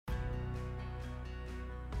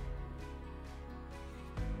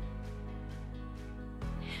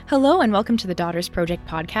Hello and welcome to the Daughters Project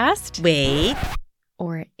podcast. Wait.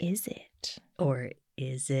 Or is it? Or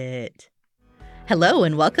is it? Hello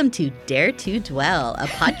and welcome to Dare to Dwell, a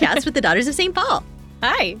podcast with the Daughters of St. Paul.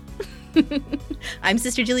 Hi. I'm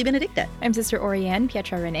Sister Julie Benedicta. I'm Sister Oriane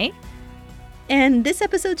Pietra Renee. And this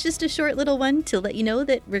episode's just a short little one to let you know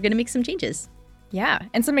that we're going to make some changes. Yeah,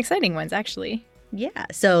 and some exciting ones, actually. Yeah.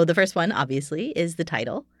 So the first one, obviously, is the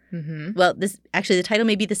title. Mm-hmm. Well, the title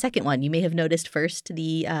may be the second one. You may have noticed first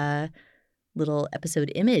the little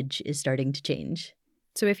episode image is starting to change.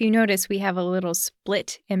 So if you notice, we have a little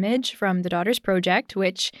split image from the Daughters Project,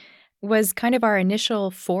 which was kind of our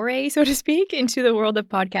initial foray, so to speak, into the world of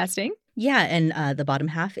podcasting. Yeah, and the bottom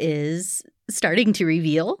half is starting to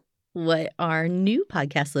reveal what our new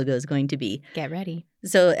podcast logo is going to be. Get ready.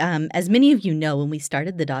 So as many of you know, when we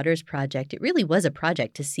started the Daughters Project, it really was a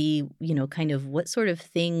project to see, kind of what sort of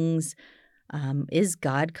things is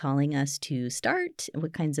God calling us to start?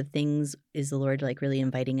 What kinds of things is the Lord really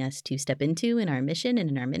inviting us to step into in our mission and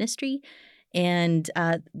in our ministry? And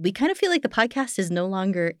we kind of feel like the podcast is no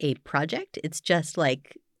longer a project. It's just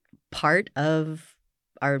part of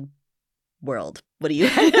our world. What do you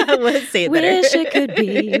say it better? Wish it could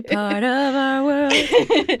be part of our world.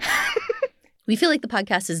 We feel like the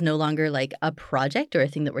podcast is no longer a project or a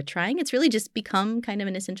thing that we're trying. It's really just become kind of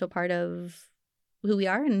an essential part of who we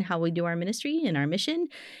are and how we do our ministry and our mission.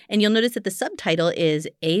 And you'll notice that the subtitle is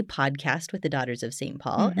A Podcast with the Daughters of St.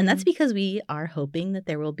 Paul. Mm-hmm. And that's because we are hoping that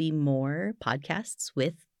there will be more podcasts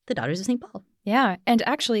with the Daughters of St. Paul. Yeah, and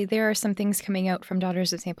actually there are some things coming out from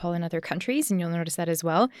Daughters of St. Paul in other countries, and you'll notice that as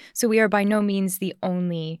well. So we are by no means the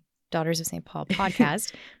only Daughters of St. Paul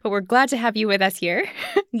podcast, but we're glad to have you with us here.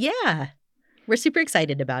 Yeah. We're super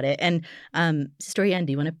excited about it. And Sister Oriane,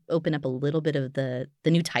 do you want to open up a little bit of the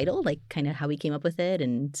new title, kind of how we came up with it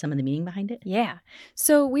and some of the meaning behind it? Yeah.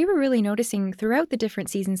 So we were really noticing throughout the different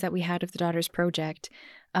seasons that we had of the Daughters Project,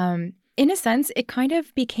 in a sense, it kind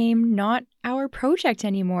of became not our project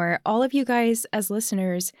anymore. All of you guys as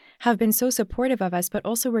listeners have been so supportive of us, but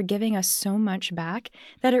also were giving us so much back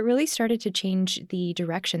that it really started to change the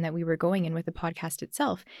direction that we were going in with the podcast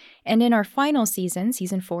itself. And in our final season,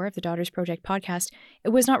 season 4 of the Daughters Project podcast, it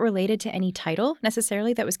was not related to any title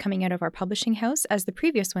necessarily that was coming out of our publishing house as the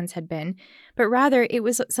previous ones had been, but rather it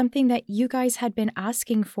was something that you guys had been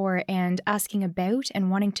asking for and asking about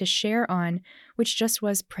and wanting to share on, which just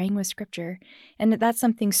was praying with Scripture. And that's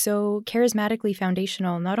something so charismatically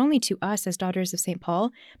foundational, not only to us as Daughters of St.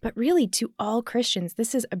 Paul, but really to all Christians.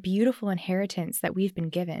 This is a beautiful inheritance that we've been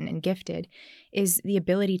given and gifted, is the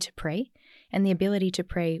ability to pray and the ability to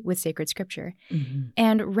pray with sacred Scripture. Mm-hmm.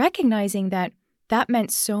 And recognizing that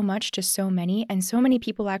meant so much to so many, and so many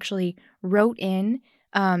people actually wrote in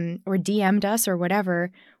or DM'd us or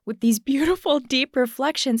whatever with these beautiful, deep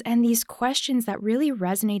reflections and these questions that really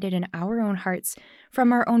resonated in our own hearts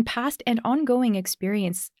from our own past and ongoing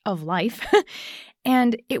experience of life.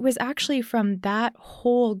 And it was actually from that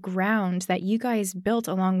whole ground that you guys built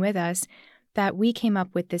along with us that we came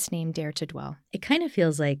up with this name, Dare to Dwell. It kind of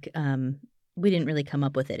feels like we didn't really come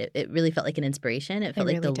up with it. It really felt like an inspiration. It felt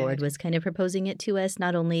like really the Lord did. was kind of proposing it to us,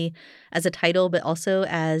 not only as a title, but also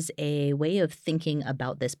as a way of thinking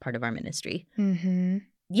about this part of our ministry. Mm-hmm.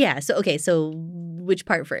 Yeah. So which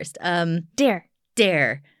part first?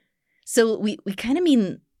 Dare. So we kind of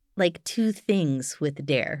mean two things with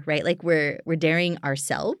dare, right? We're daring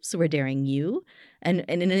ourselves, we're daring you. And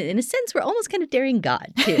in a sense, we're almost kind of daring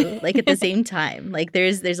God too, at the same time.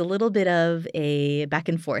 There's a little bit of a back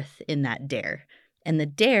and forth in that dare. And the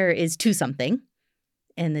dare is to something,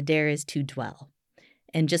 and the dare is to dwell.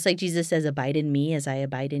 And just like Jesus says, abide in me as I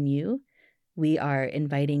abide in you, we are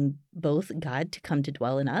inviting both God to come to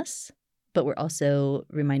dwell in us, but we're also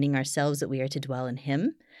reminding ourselves that we are to dwell in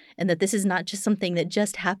him, and that this is not just something that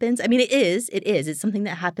just happens. I mean, it is. It's something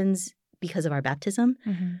that happens because of our baptism.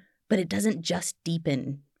 Mm-hmm. But it doesn't just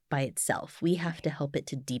deepen by itself. We have to help it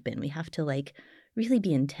to deepen. We have to really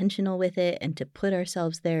be intentional with it and to put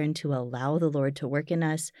ourselves there and to allow the Lord to work in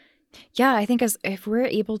us. Yeah, I think if we're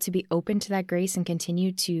able to be open to that grace and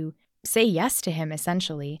continue to say yes to him,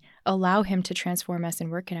 essentially, allow him to transform us and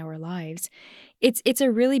work in our lives, it's a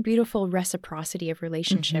really beautiful reciprocity of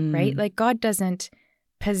relationship, Mm-hmm. right? God doesn't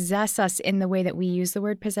possess us in the way that we use the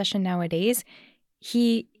word possession nowadays.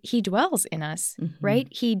 He dwells in us, Mm-hmm. right?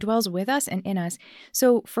 He dwells with us and in us.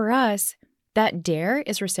 So for us, that dare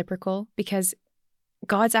is reciprocal because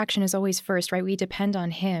God's action is always first, right? We depend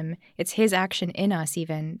on him. It's his action in us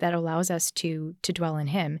even that allows us to dwell in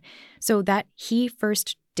him. So that he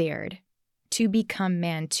first dared to become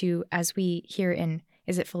man, to, as we hear in,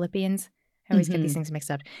 is it Philippians? I always get these things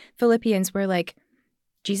mixed up. Philippians, where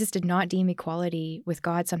Jesus did not deem equality with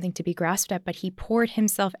God something to be grasped at, but he poured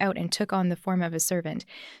himself out and took on the form of a servant.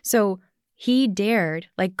 So he dared,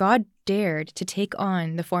 like God dared to take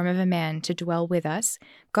on the form of a man to dwell with us.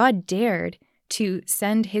 God dared to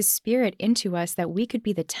send his Spirit into us that we could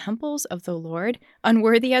be the temples of the Lord.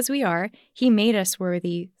 Unworthy as we are, he made us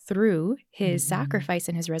worthy through his sacrifice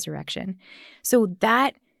and his resurrection. So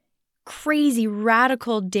that crazy,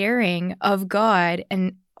 radical daring of God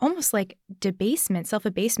and almost like debasement,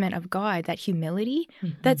 self-abasement of God, that humility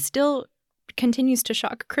that still continues to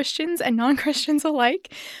shock Christians and non-Christians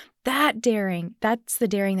alike. That daring, that's the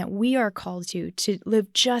daring that we are called to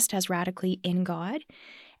live just as radically in God.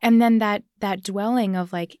 And then that dwelling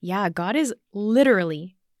of like, yeah, God is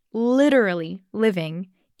literally living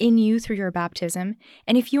in you through your baptism.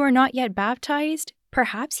 And if you are not yet baptized,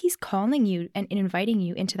 perhaps he's calling you and inviting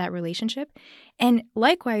you into that relationship. And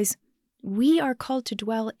likewise, we are called to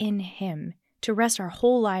dwell in him, to rest our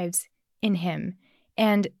whole lives in him.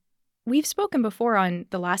 And we've spoken before on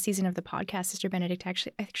the last season of the podcast, Sister Benedict,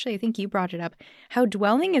 actually, I think you brought it up, how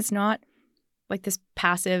dwelling is not like this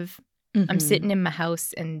passive, I'm sitting in my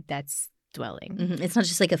house and that's dwelling. It's not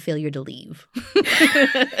just like a failure to leave.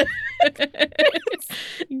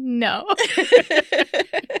 No.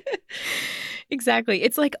 Exactly.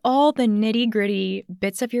 It's like all the nitty-gritty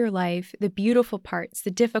bits of your life, the beautiful parts,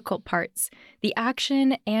 the difficult parts, the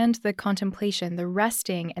action and the contemplation, the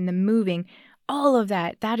resting and the moving, all of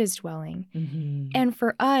that is dwelling. And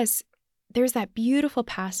for us, there's that beautiful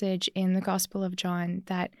passage in the Gospel of John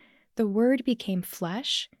that the Word became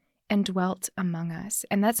flesh and dwelt among us.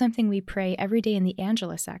 And that's something we pray every day in the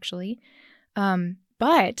Angelus, actually.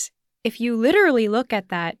 But if you literally look at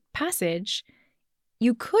that passage,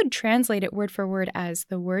 you could translate it word for word as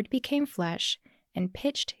the Word became flesh and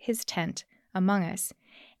pitched his tent among us.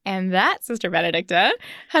 And that, Sister Benedicta,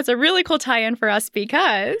 has a really cool tie-in for us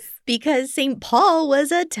because St. Paul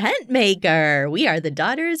was a tent maker. We are the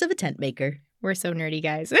daughters of a tent maker. We're so nerdy,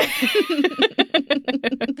 guys.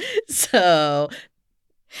 So,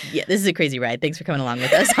 yeah, this is a crazy ride. Thanks for coming along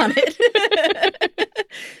with us on it.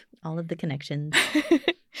 All of the connections.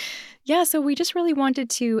 Yeah, so we just really wanted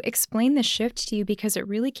to explain the shift to you because it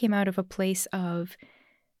really came out of a place of,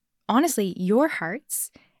 honestly, your hearts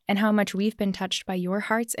and how much we've been touched by your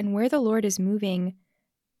hearts and where the Lord is moving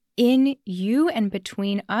in you and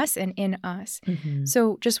between us and in us.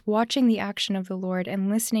 So just watching the action of the Lord and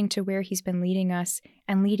listening to where he's been leading us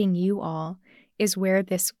and leading you all is where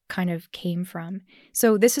this kind of came from.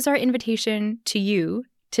 So this is our invitation to you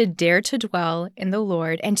to dare to dwell in the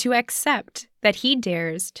Lord and to accept that he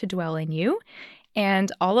dares to dwell in you.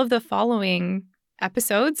 And all of the following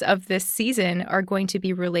episodes of this season are going to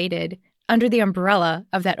be related under the umbrella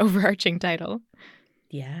of that overarching title.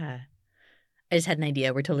 Yeah. I just had an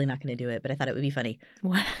idea. We're totally not going to do it, but I thought it would be funny.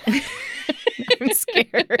 What? I'm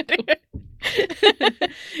scared.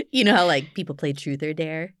 You know how like people play truth or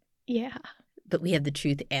dare? Yeah. But we have the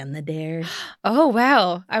truth and the dare. Oh,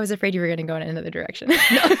 wow. I was afraid you were going to go in another direction. No.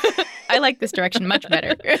 I like this direction much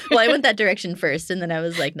better. Well, I went that direction first, and then I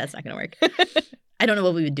was like, that's not going to work. I don't know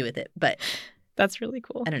what we would do with it, but that's really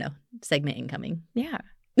cool. I don't know. Segment incoming. Yeah.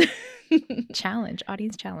 Challenge,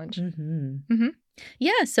 audience challenge.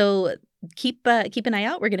 Yeah, so keep an eye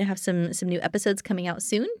out. We're going to have some new episodes coming out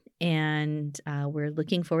soon, and we're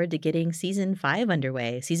looking forward to getting season 5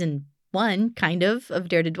 underway. Season 1, kind of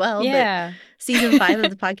Dare to Dwell, but season 5 of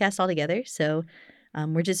the podcast altogether. So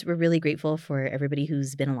we're really grateful for everybody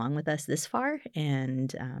who's been along with us this far,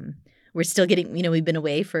 and we're still getting, we've been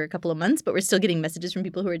away for a couple of months, but we're still getting messages from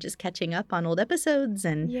people who are just catching up on old episodes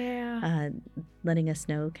and letting us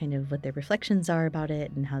know kind of what their reflections are about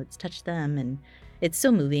it and how it's touched them. And it's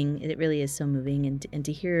so moving. It really is so moving. And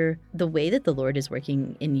to hear the way that the Lord is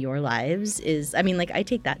working in your lives is, I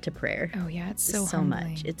take that to prayer. Oh, yeah. It's so humbling.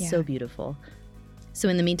 Much. It's so beautiful. So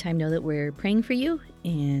in the meantime, know that we're praying for you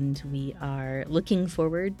and we are looking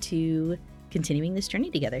forward to continuing this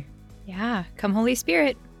journey together. Yeah. Come, Holy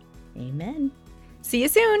Spirit. Amen. See you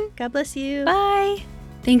soon. God bless you. Bye.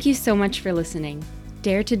 Thank you so much for listening.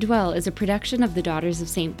 Dare to Dwell is a production of the Daughters of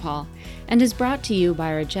St. Paul and is brought to you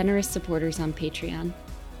by our generous supporters on Patreon.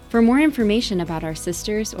 For more information about our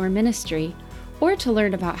sisters or ministry, or to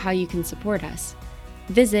learn about how you can support us,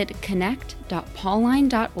 visit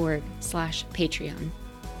connect.pauline.org/Patreon.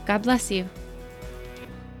 God bless you.